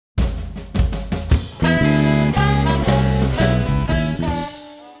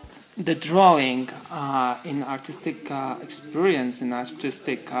the drawing in artistic experience, in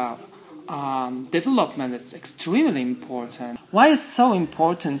artistic development is extremely important. Why is it so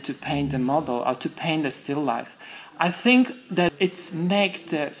important to paint a model or to paint a still life? I think that it's make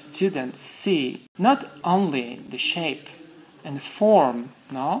the students see not only the shape and form,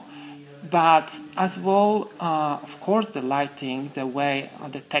 no, but as well, of course, the lighting, the way,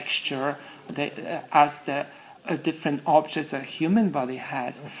 the texture, as the different objects a human body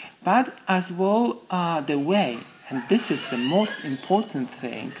has, but as well the way, and this is the most important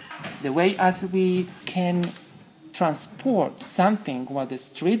thing, the way as we can transport something what is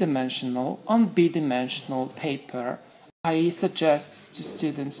three-dimensional on b-dimensional paper. I suggest to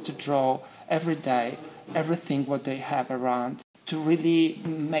students to draw every day everything what they have around, to really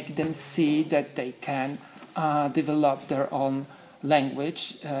make them see that they can develop their own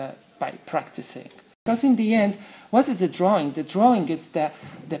language by practicing. Because in the end, what is a drawing? The drawing is the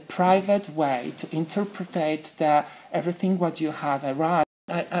private way to interpret everything what you have around.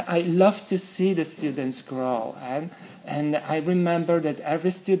 I love to see the students grow, and I remember that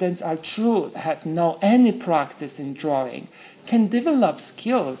every students have no any practice in drawing, can develop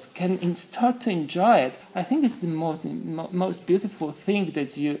skills, can start to enjoy it. I think it's the most beautiful thing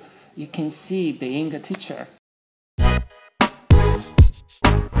that you can see being a teacher.